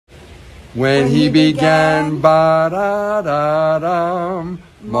When he began, ba-da-da-dum,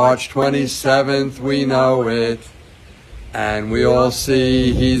 March 27th, we know it, and we all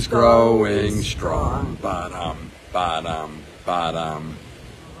see he's growing strong. Ba-dum, ba-dum, ba-dum.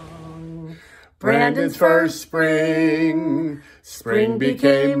 Brandon's first spring, spring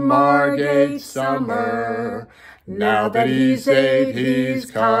became Margate summer. Now that he's 8,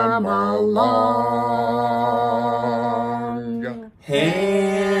 he's come along.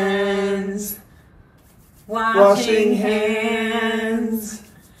 Hands, washing hands,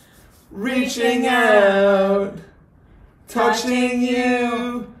 reaching out, touching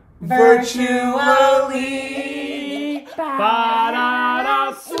you virtually.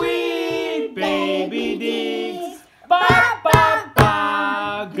 Ba-da-da, sweet baby Deeks.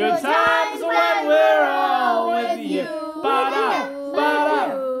 Ba-ba-ba, good times when we're all with you. Ba-da, ba-da,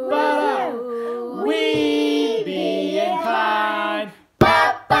 ba-da, we'd be inclined,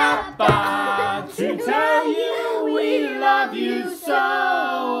 ba-ba-ba, to tell you we love you so.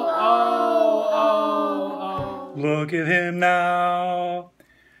 Oh, oh, oh. Look at him now,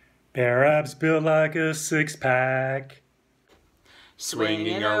 bare abs built like a six-pack,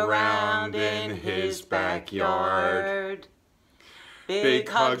 swinging around in his backyard. Big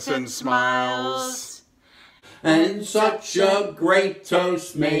hugs and smiles, And such a great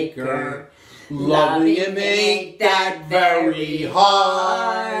toast maker. Loving him ain't that very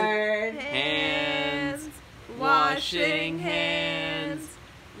hard. hands, washing hands,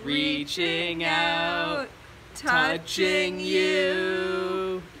 reaching out, touching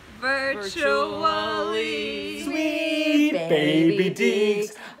you virtually. sweet baby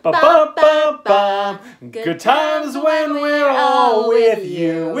Deeks. Ba-ba-ba-ba, good times when we're all with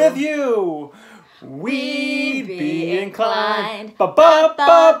you, We'd be inclined,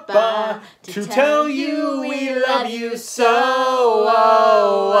 ba-ba-ba-ba, to tell you we love you so.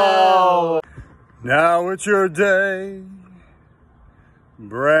 Oh, oh. Now it's your day,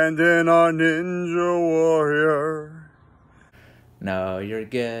 Brandon, our ninja warrior. Now you're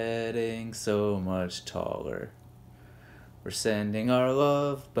getting so much taller. We're sending our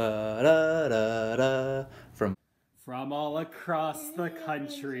love, ba-da-da-da, From all across the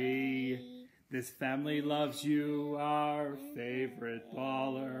country, this family loves you, our favorite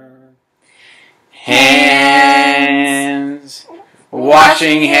baller. Hands,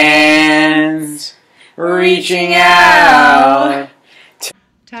 washing hands, reaching out,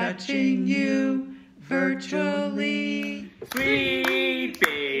 touching you virtually. Sweet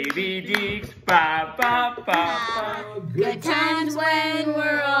baby Deeks, ba ba ba ba. Good times when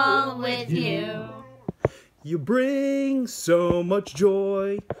we're all with you. You bring so much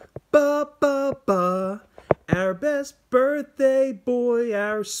joy, ba-ba-ba, our best birthday boy,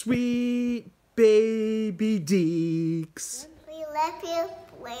 our sweet baby Deeks. We love you,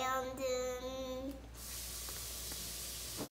 Brandon.